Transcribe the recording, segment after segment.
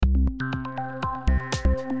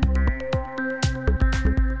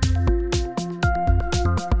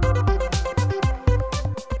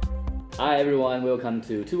everyone, welcome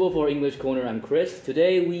to 204 English Corner. I'm Chris.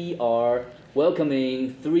 Today we are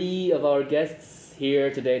welcoming three of our guests here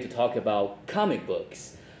today to talk about comic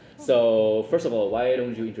books. So, first of all, why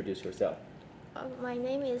don't you introduce yourself? My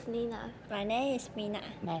name is Nina. My name is Mina.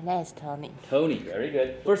 My name is Tony. Tony, very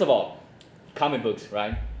good. First of all, comic books,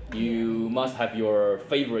 right? You must have your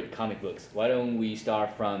favorite comic books. Why don't we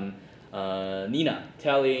start from Nina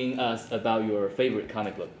telling us about your favorite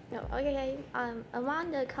comic book? No, okay.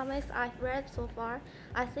 Among the comics I've read so far,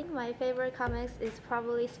 I think my favorite comics is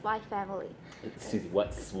probably Spy Family. Excuse me,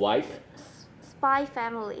 what? Swipe? Spy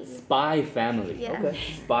Family. Spy Family. Yes. Okay.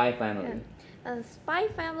 Spy Family. Spy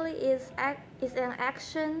Family is an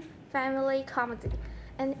action family comedy,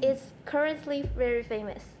 and it's currently very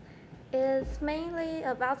famous. It's mainly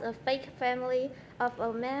about a fake family of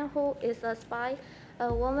a man who is a spy,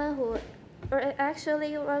 a woman who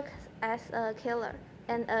actually works as a killer,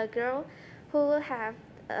 and a girl who have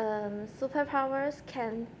superpowers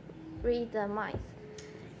can read the minds.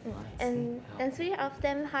 And three of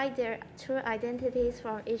them hide their true identities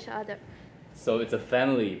from each other. So it's a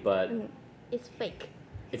family, but It's fake.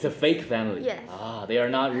 it's a fake family. Yes. Ah, they are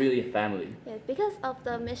not really a family. Yeah, because of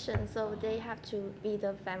the mission, so they have to be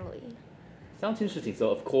the family. Sounds interesting. So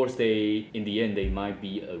of course in the end, they might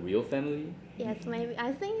be a real family. Yes, maybe.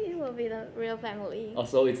 I think it will be the real family.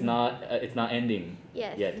 Also, it's not ending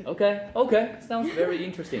Yes. yet. Okay. Sounds very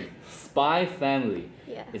interesting. Spy Family.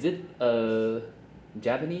 Yeah. Is it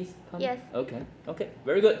Japanese comic? Yes. Okay.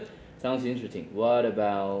 Very good. Sounds interesting. What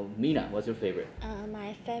about Mina? What's your favorite?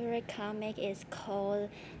 My favorite comic is called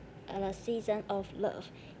The Season of Love.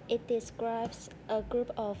 It describes a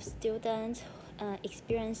group of students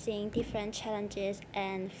experiencing different challenges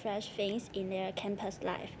and fresh things in their campus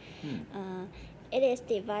life. It is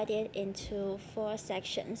divided into 4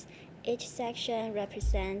 sections. Each section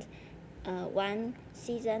represents one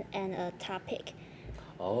season and a topic.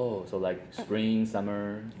 Oh, so like spring,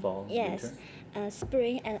 summer, fall, Yes, winter?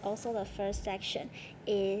 spring and also the first section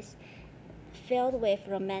is filled with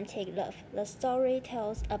romantic love. The story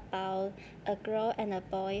tells about a girl and a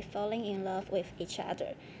boy falling in love with each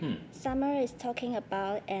other. Summer is talking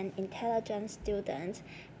about an intelligent student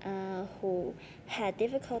who had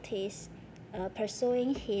difficulties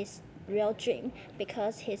pursuing his real dream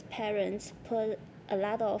because his parents put a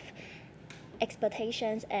lot of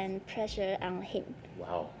expectations and pressure on him.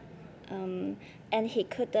 Wow. And he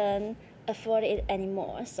couldn't afford it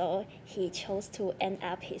anymore, so he chose to end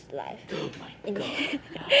up his life. Oh my god.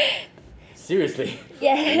 Seriously?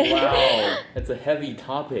 Yeah. Wow. That's a heavy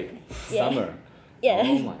topic. Yeah. Summer. Yeah.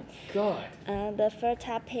 Oh my god. The first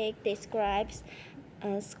topic describes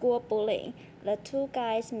school bullying. The 2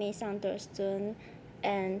 guys misunderstood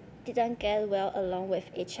and didn't get well along with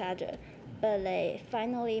each other, but they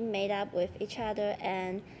finally made up with each other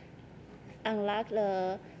and unlocked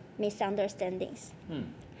the misunderstandings.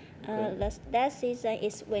 That season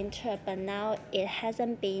is winter, but now it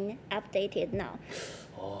hasn't been updated now.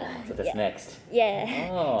 Oh, so that's next. Yeah.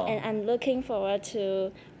 Oh. And I'm looking forward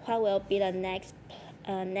to what will be the next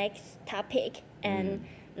topic and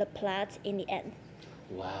the plot in the end.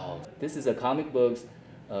 Wow. This is a comic book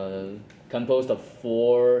composed of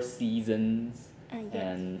 4 seasons. Yes.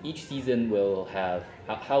 And each season will have...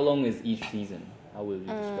 How long is each season? How will you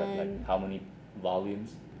describe? Like how many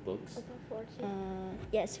volumes, books? About 40.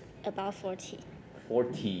 Yes, about 40.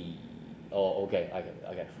 40. Oh, okay.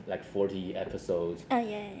 Okay. Like 40 episodes.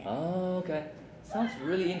 Yeah. Oh, okay. Sounds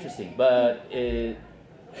really interesting. But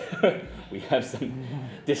we have some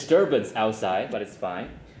disturbance outside, but it's fine.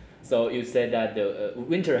 So you said that the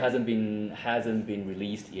winter hasn't been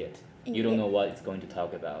released yet. You don't know what it's going to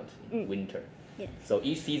talk about in winter. Yes. So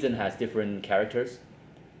each season has different characters.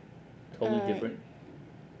 Totally different.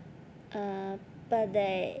 But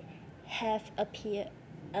they have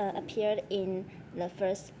appeared in the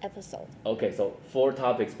first episode. Okay, so 4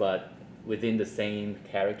 topics, but within the same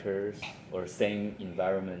characters or same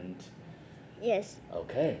environment. Yes.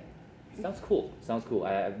 Okay, sounds cool.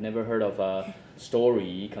 I've never heard of a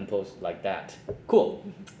story composed like that. Cool.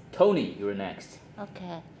 Tony, you're next.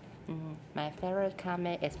 Okay. My favorite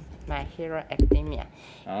comic is My Hero Academia.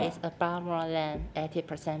 It's about more than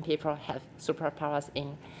 80% people have superpowers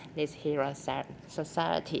in this hero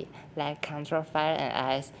society, like control fire and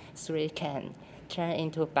ice. 3 can turn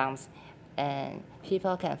into bombs, and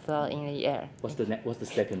people can float in the air. What's the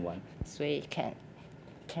second one? 3 can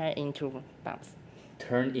turn into bombs.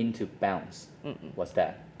 Turn into bounce. What's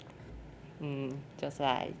that? Just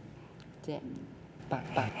like bang, bang,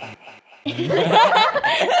 bang.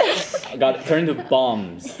 Got it. Turn to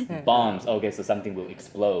bombs. Bombs. Okay, so something will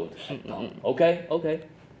explode. Okay.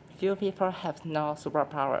 few people have no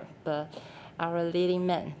superpower, but our leading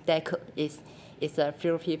man, Deku, is a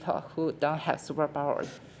few people who don't have superpowers.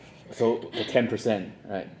 So the 10%,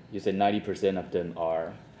 right? You said 90% of them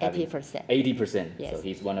are 80%. 80%. Yes. So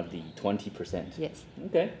he's one of the 20%. Yes,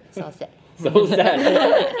 Okay. so sad. So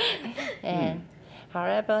sad. And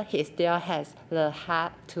however, he still has the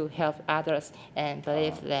heart to help others and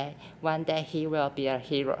believes that one day he will be a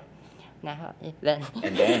hero. Now, then,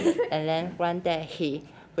 And then? and then one day he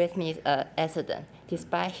witnessed an accident.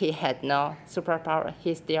 Despite he had no superpower,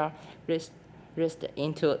 he still risked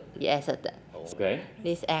into the accident. Okay.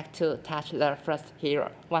 This act to touch the first hero,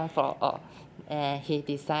 one for all, and he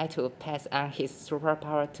decided to pass on his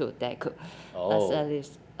superpower to Deku. Oh.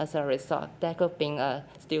 As a result, Deku being a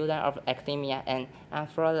student of academia and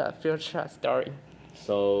unfold the future story.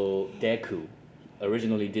 So Deku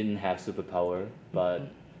originally didn't have superpower, but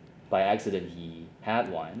by accident he had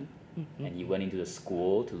one, and he went into the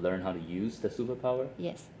school to learn how to use the superpower.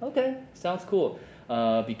 Yes. Okay, sounds cool.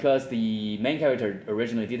 Because the main character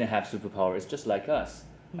originally didn't have superpower, it's just like us.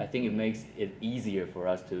 I think it makes it easier for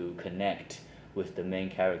us to connect with the main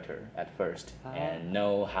character at first and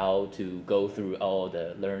know how to go through all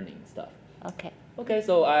the learning stuff. Okay. Okay,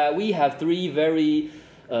 so we have three very,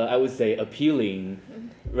 I would say, appealing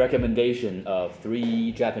recommendation of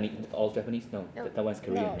three Japanese, all Japanese? No, that one's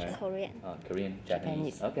Korean, No, right? Korean. Korean,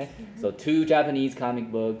 Japanese. Japanese. Okay, so two Japanese comic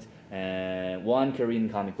books and one Korean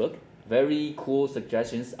comic book. Very cool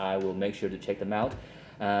suggestions. I will make sure to check them out.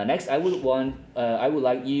 Next, I would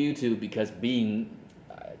like you to, because being,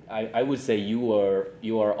 I would say you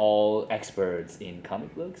are all experts in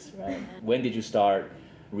comic books, right? When did you start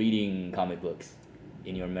reading comic books?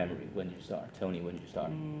 In your memory, when did you start? Tony, when did you start?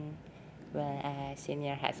 When I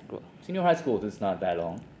senior high school. Senior high school, it's not that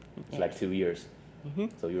long. It's like 2 years.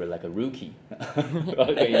 So you're like a rookie.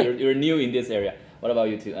 Okay, you're new in this area. What about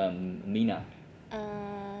you two, Mina?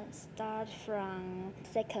 Start from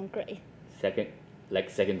second grade.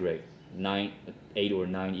 Second grade, 8 or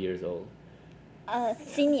 9 years old.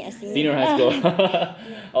 Senior. Senior high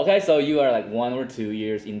school. Okay, so you are like 1 or 2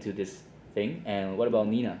 years into this thing. And what about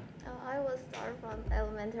Nina? I will start from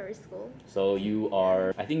elementary school. So you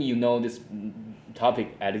are, I think you know this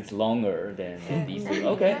topic at least longer than these two.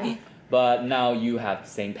 Okay, but now you have the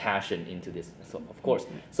same passion into this, so of course.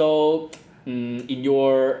 So in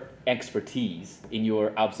your expertise, in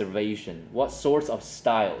your observation, what sorts of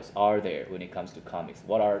styles are there when it comes to comics?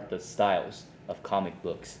 What are the styles of comic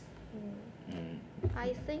books? I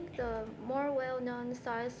think the more well-known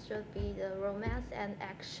styles should be the romance and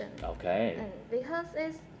action. Okay. And because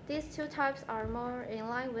these two types are more in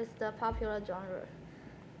line with the popular genre.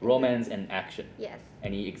 Romance and action. Yes.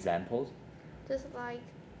 Any examples? Just like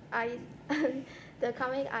the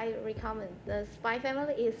comic I recommend, the Spy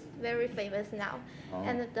Family is very famous now,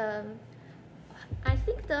 and I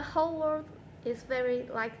think the whole world is very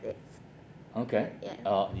like this. Okay.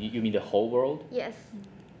 Yeah. You mean the whole world? Yes.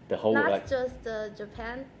 The whole Not like, just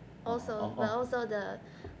Japan, but also the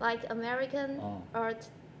like American or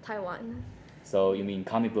Taiwan. So you mean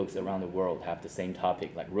comic books around the world have the same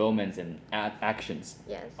topic, like romance and actions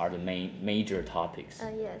Yes. are the major topics.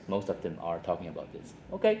 Yes. Most of them are talking about this.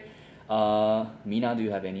 Okay. Mina, do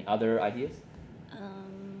you have any other ideas?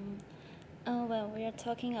 When we are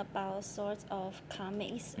talking about sorts of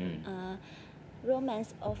comics,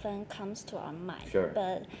 romance often comes to our mind. Sure.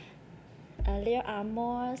 But there are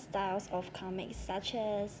more styles of comics such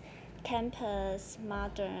as campus,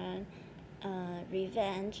 modern,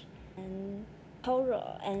 revenge, and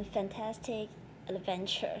horror and fantastic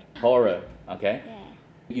adventure. Horror, okay.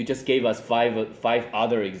 Yeah. You just gave us five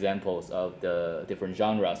other examples of the different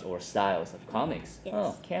genres or styles of comics. Yes.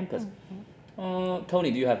 Oh, campus.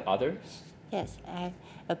 Tony, do you have others? Yes,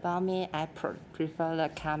 about me, I prefer the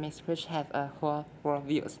comics which have a whole world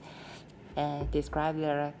views and describe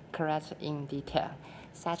their characters in detail,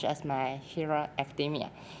 such as My Hero Academia.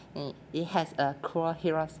 It has a cool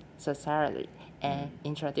hero society and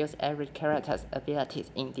introduce every character's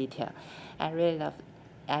abilities in detail. I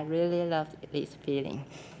really love this feeling.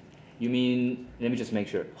 You mean, let me just make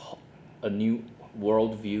sure, a new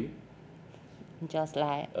world view? Just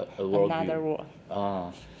like A world another view.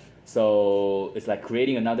 world. So it's like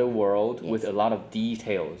creating another world with Yes. a lot of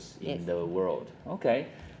details in Yes. the world. Okay.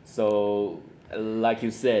 So like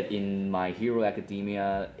you said, in My Hero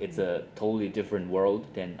Academia, it's a totally different world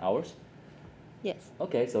than ours. Yes.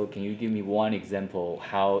 Okay, so can you give me one example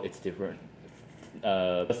how it's different?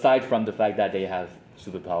 Aside from the fact that they have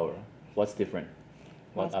superpower, what's different?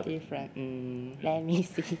 What's other- different? Let me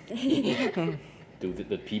see. Do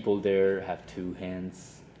the people there have 2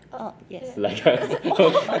 hands? Oh, yes. Like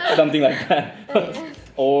something like that.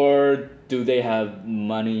 Or do they have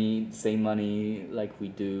money, same money like we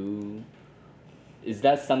do? Is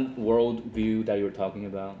that some world view that you're talking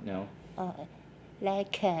about? No. They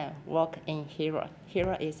can work in Hero.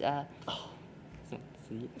 Hero is a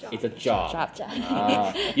It's a job.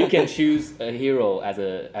 job. You can choose a hero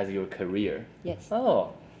as your career. Yes.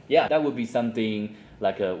 Oh, yeah, that would be something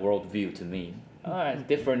like a worldview to me. All right,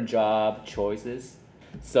 different job choices.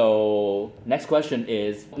 So next question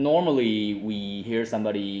is, normally we hear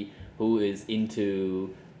somebody who is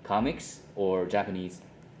into comics or Japanese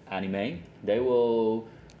anime, they will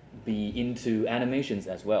be into animations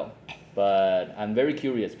as well. But I'm very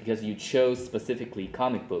curious because you chose specifically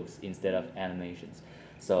comic books instead of animations.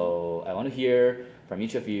 So I want to hear from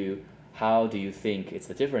each of you, how do you think it's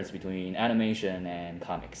the difference between animation and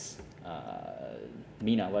comics?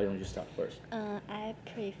 Mina, why don't you start first? I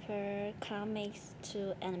prefer comics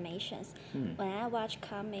to animations. When I watch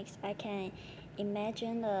comics, I can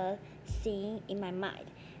imagine the scene in my mind,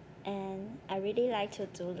 and I really like to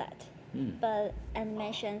do that. But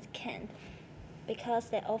animations can't, because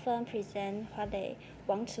they often present what they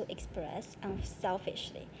want to express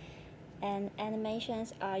unselfishly. And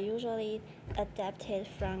animations are usually adapted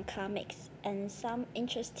from comics, and some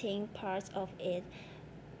interesting parts of it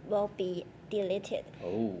will be deleted.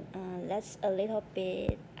 Oh. That's a little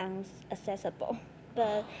bit unaccessible.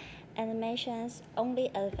 But animation's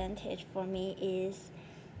only advantage for me is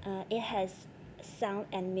it has sound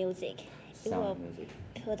and music. It Sound will and music.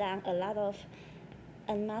 put on a lot of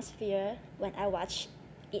atmosphere when I watch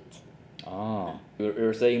it. Ah,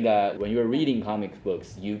 you're saying that when you're reading comic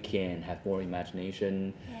books, you can have more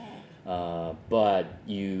imagination, but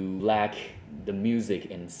you lack the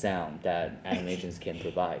music and sound that animations can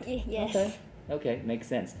provide. Yes. Okay, makes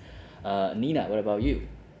sense. Nina, what about you?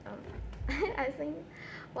 I think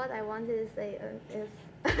what I wanted to say is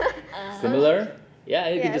Similar? Yeah,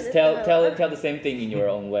 you can Yeah, just it's tell similar. tell the same thing in your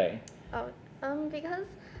own way. Because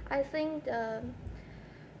I think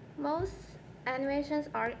most animations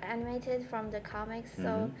are animated from the comics,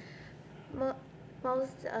 so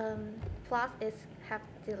most plots is have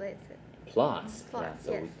deleted. Plots. Plots,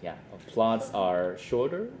 Yeah, so yes. plots are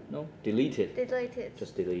shorter. No, deleted. Deleted.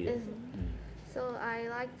 Just deleted. Is- So I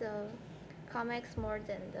like the comics more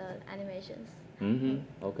than the animations.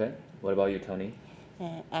 Okay. What about you, Tony?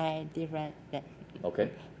 I different Okay.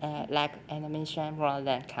 like animation more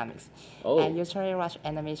than comics. Oh. I usually watch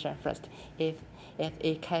animation first. If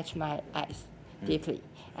it catch my eyes deeply,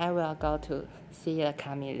 I will go to see the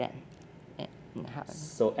comic then.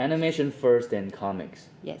 So animation first, then comics.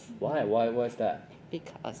 Yes, Why? Why is that?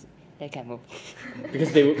 because they can move.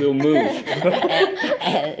 Because they will move.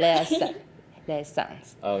 and their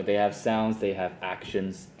sounds. Oh, they have sounds, they have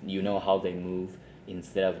actions. You know how they move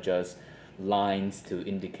instead of just lines to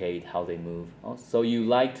indicate how they move. Oh, so you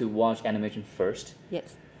like to watch animation first,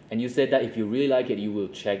 Yes, and you said that if you really like it, you will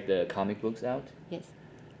check the comic books out. yes.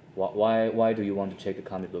 Why do you want to check the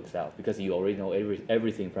comic books out? Because you already know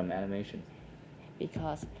everything from animation.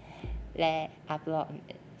 Because they upload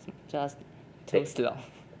just too slow.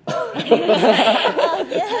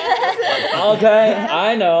 Okay,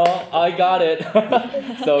 I know, I got it.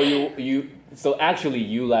 So actually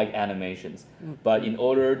you like animations, but in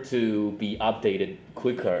order to be updated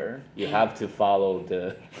quicker, you have to follow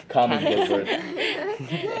the comic book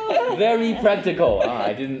version. Very practical.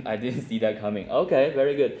 I didn't see that coming. Okay,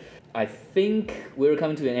 very good. I think we're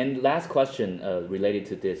coming to an end. Last question related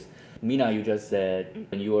to this. Mina, you just said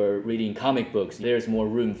when you are reading comic books, there's more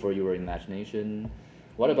room for your imagination.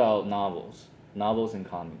 What about novels? Novels and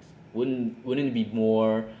comics. Wouldn't it be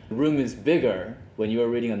more room is bigger when you are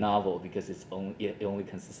reading a novel because it only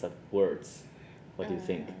consists of words? What do you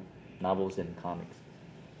think? Novels and comics.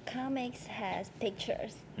 Comics has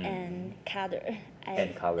pictures and color.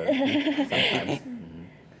 And color sometimes.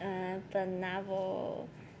 But novel,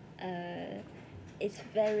 it's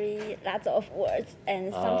very lots of words,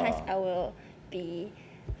 and sometimes I will be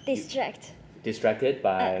Distracted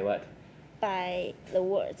by what? by the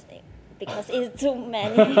words because it's too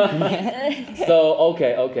many. So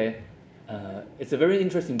okay. It's a very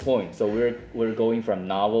interesting point. So we're going from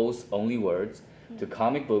novels, only words, to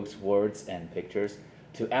comic books, words and pictures,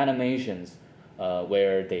 to animations,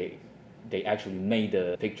 where they actually made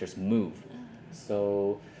the pictures move.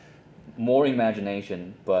 So more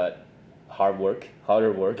imagination, but harder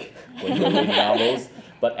work when you're reading novels.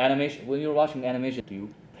 But animation, when you're watching animation, do you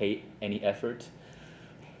pay any effort?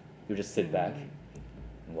 You just sit back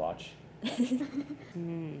and watch.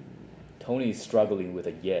 Tony's struggling with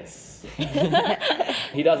a yes.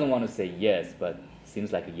 He doesn't want to say yes, but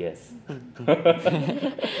Seems like a yes.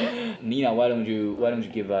 Nina, why don't you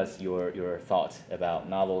give us your thoughts about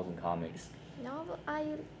novels and comics? Novel, I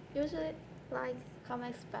usually like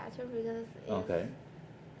comics better because Okay.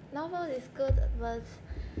 novel is good, but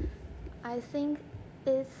I think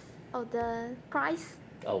it's the price.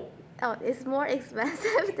 Oh. Oh, it's more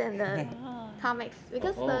expensive than the Oh. comics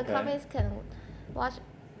because Oh, the okay. comics can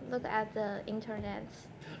look at the internet.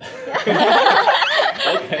 Okay.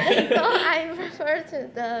 So I prefer to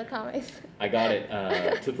the comics. I got it.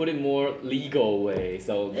 To put it more legal way,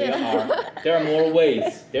 so there are more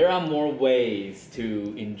ways. There are more ways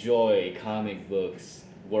to enjoy comic books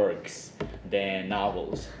works than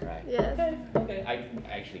novels, right? Yes. Okay, I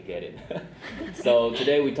actually get it. So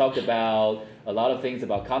today we talked about a lot of things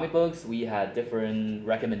about comic books. We had different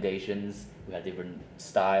recommendations. We had different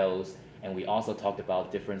styles. And we also talked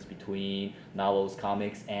about difference between novels,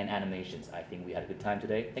 comics, and animations. I think we had a good time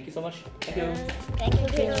today. Thank you so much. Thank you.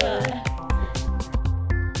 Thank you.